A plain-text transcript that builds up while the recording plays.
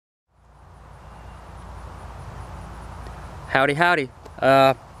Howdy howdy.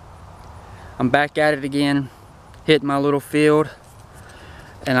 I'm back at it again, hitting my little field,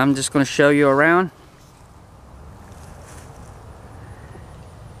 and I'm just going to show you around.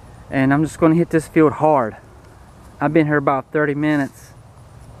 And I'm just going to hit this field hard. I've been here about 30 minutes,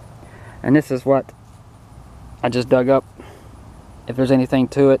 and this is what I just dug up, if there's anything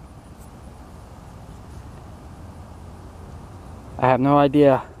to it. I have no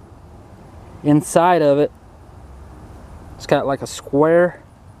idea. Inside of it, it's got like a square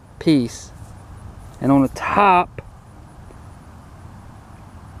piece, and on the top,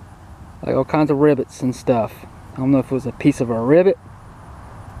 like all kinds of rivets and stuff. I don't know if it was a piece of a rivet,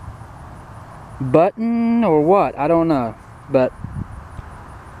 button, or what. I don't know, but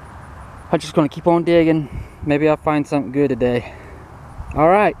I'm just gonna keep on digging. Maybe I'll find something good today.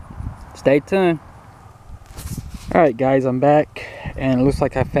 Alright, stay tuned. Alright guys, I'm back, and it looks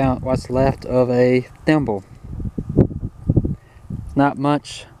like I found what's left of a thimble. Not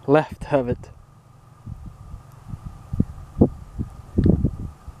much left of it.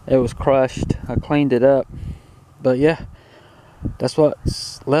 It was crushed. I cleaned it up, but yeah, that's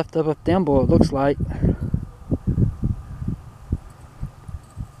what's left of a thimble, it looks like.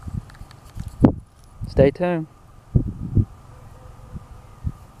 Stay tuned.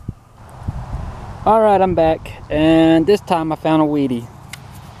 Alright, I'm back, and this time I found a Wheatie.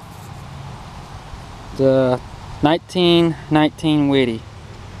 The 1919 Wheatie.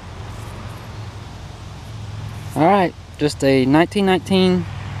 Alright, just a 1919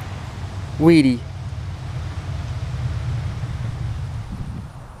 Wheatie.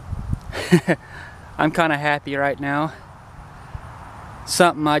 I'm kind of happy right now.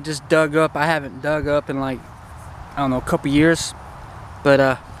 Something I just dug up. I haven't dug up in like, I don't know, a couple years.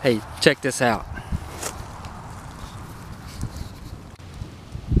 But hey, check this out.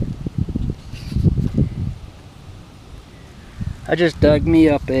 I just dug me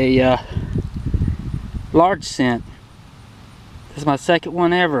up a large cent. This is my second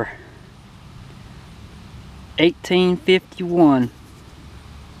one ever. 1851.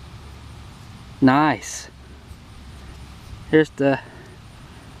 Nice. Here's the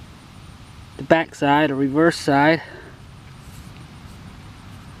back side, or reverse side.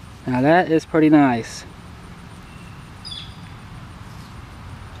 Now that is pretty nice.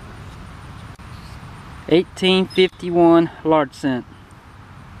 $18.51 large cent.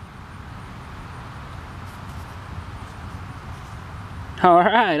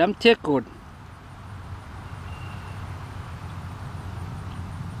 Alright, I'm tickled.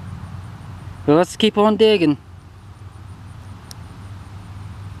 Well, let's keep on digging.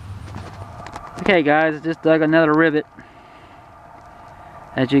 Okay guys, I just dug another rivet,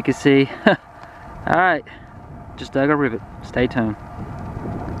 as you can see. Alright, just dug a rivet. Stay tuned.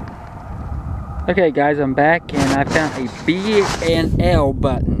 Okay guys, I'm back, and I found a B&L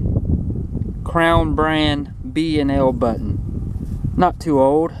button. Crown brand B&L button. Not too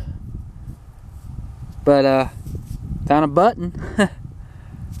old, but found a button.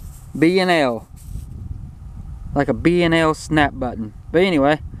 B&L. Like a B&L snap button. But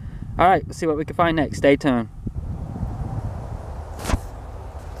anyway, alright, let's see what we can find next. Stay tuned.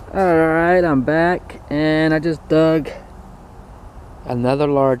 Alright, I'm back, and I just dug another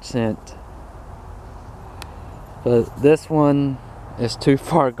large cent. But this one is too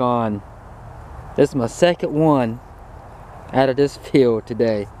far gone. This is my second one out of this field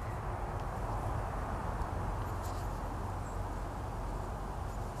today.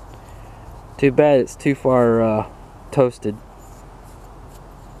 Too bad it's too far toasted.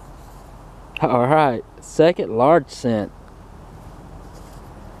 Alright, second large cent.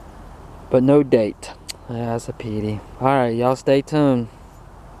 But no date. That's a pity. Alright, y'all stay tuned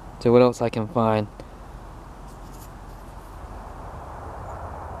to what else I can find.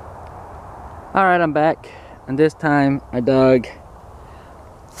 Alright, I'm back, and this time I dug,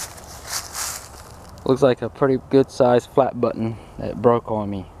 looks like a pretty good sized flat button that broke on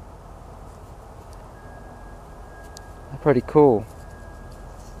me. Pretty cool.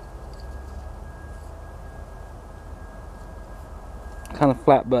 What kind of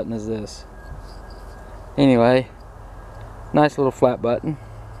flat button is this? Anyway, nice little flat button.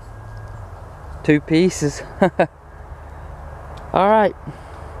 2 pieces. Alright,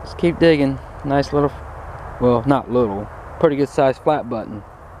 let's keep digging. Nice little, well, not little, pretty good sized flat button.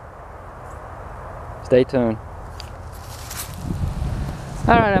 Stay tuned.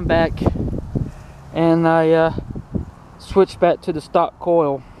 Alright, I'm back, and I switched back to the stock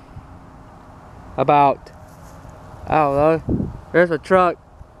coil. About, I don't know, there's a truck,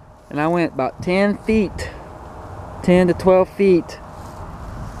 and I went about 10 feet, 10 to 12 feet.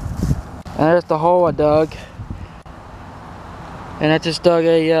 And there's the hole I dug. And I just dug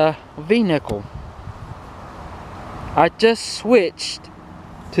a V-nickel. I just switched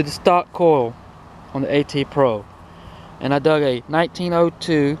to the stock coil on the AT Pro, and I dug a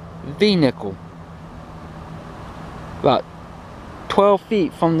 1902 V-nickel about 12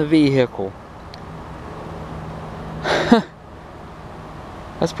 feet from the vehicle.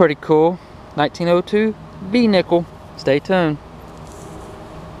 That's pretty cool. 1902 V-nickel. Stay tuned.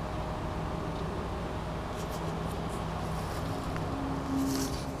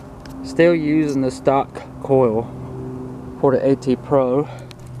 Still using the stock coil for the AT Pro.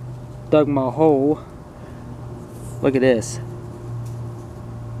 Dug my hole. Look at this.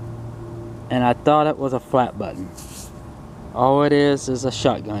 And I thought it was a flat button. All it is a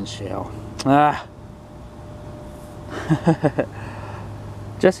shotgun shell. Ah.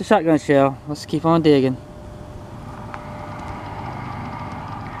 Just a shotgun shell. Let's keep on digging.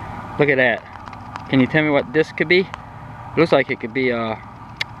 Look at that. Can you tell me what this could be? It looks like it could be a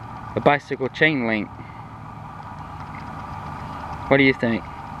bicycle chain link. What do you think?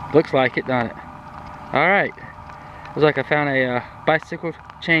 Looks like it, doesn't it? Alright. Looks like I found a bicycle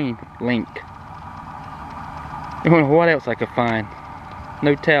chain link. I wonder what else I could find.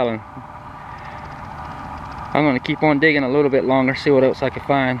 No telling. I'm going to keep on digging a little bit longer, see what else I can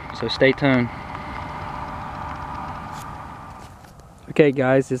find. So stay tuned. Okay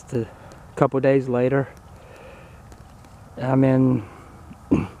guys, it's a couple days later. I'm in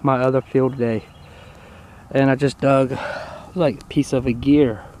my other field today. And I just dug like a piece of a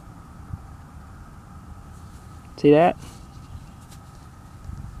gear. See that?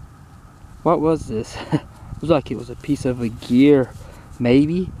 What was this? It was like it was a piece of a gear,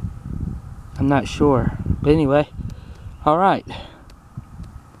 maybe. I'm not sure. But anyway, alright.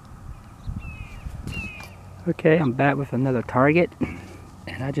 Okay, I'm back with another target.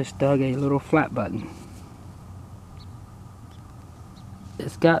 And I just dug a little flat button.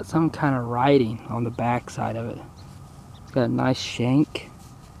 It's got some kind of writing on the back side of it. It's got a nice shank.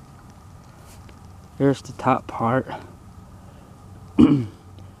 Here's the top part.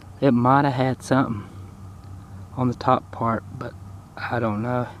 It might have had something on the top part, but I don't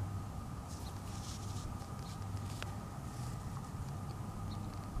know.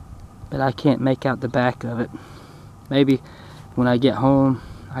 But I can't make out the back of it. Maybe when I get home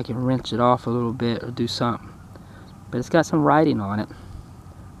I can wrench it off a little bit or do something. But it's got some writing on it.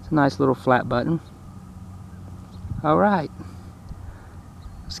 It's a nice little flat button. Alright.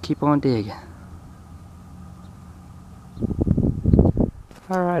 Let's keep on digging.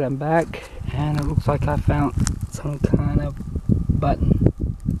 Alright, I'm back and it looks like I found some kind of button.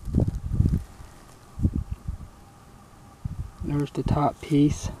 There's the top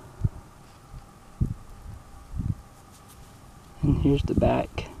piece. And here's the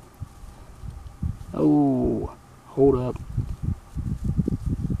back. Oh, hold up.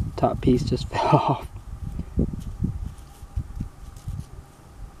 Top piece just fell off.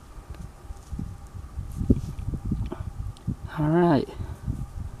 Alright.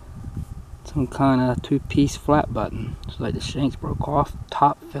 Some kind of two-piece flat button. It's like the shanks broke off.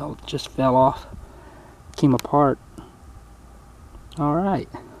 Top just fell off. Came apart. Alright.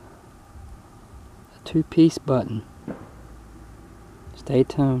 A two-piece button. Stay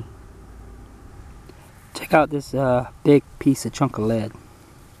tuned. Check out this big piece of chunk of lead.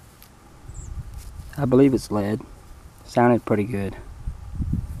 I believe it's lead. Sounded pretty good.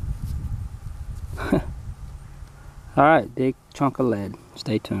 Alright, big chunk of lead.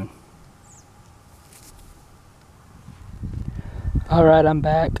 Stay tuned. Alright, I'm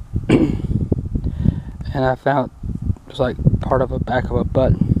back. And I found it's like part of a back of a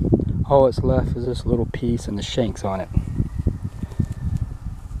button. All that's left is this little piece and the shanks on it.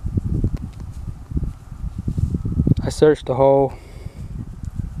 I searched the hole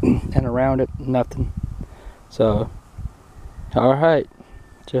and around it, nothing. So, alright,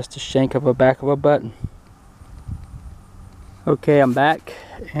 just a shank of a back of a button. Okay, I'm back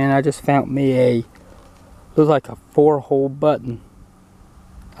and I just found me a, looks like a 4-hole button.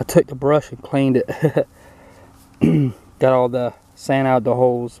 I took the brush and cleaned it. Got all the sand out of the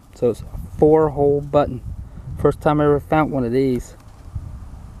holes. So it's a 4-hole button. First time I ever found one of these.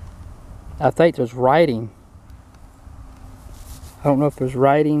 I think there's writing. I don't know if there's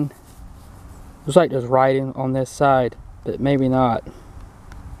writing. Looks like there's writing on this side, but maybe not.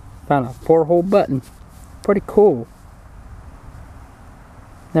 Found a 4-hole button. Pretty cool.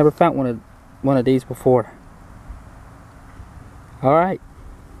 Never found one of these before. Alright.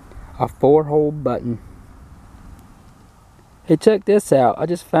 A 4-hole button. Hey, check this out. I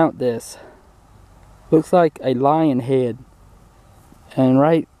just found this. Looks like a lion head. And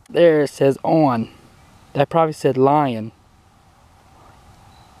right there it says on. That probably said lion.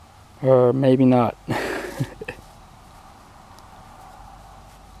 Or maybe not.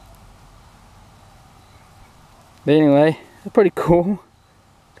 But anyway, it's pretty cool.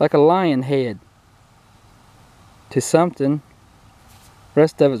 It's like a lion head to something. The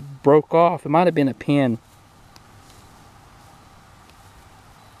rest of it's broke off. It might have been a pin.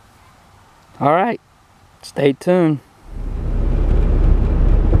 Alright, stay tuned.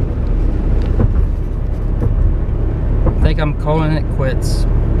 I think I'm calling it quits.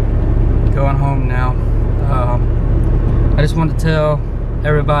 Going home now. I just want to tell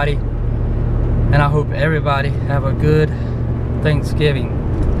everybody, and I hope everybody have a good Thanksgiving.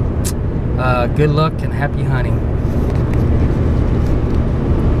 Good luck and happy hunting.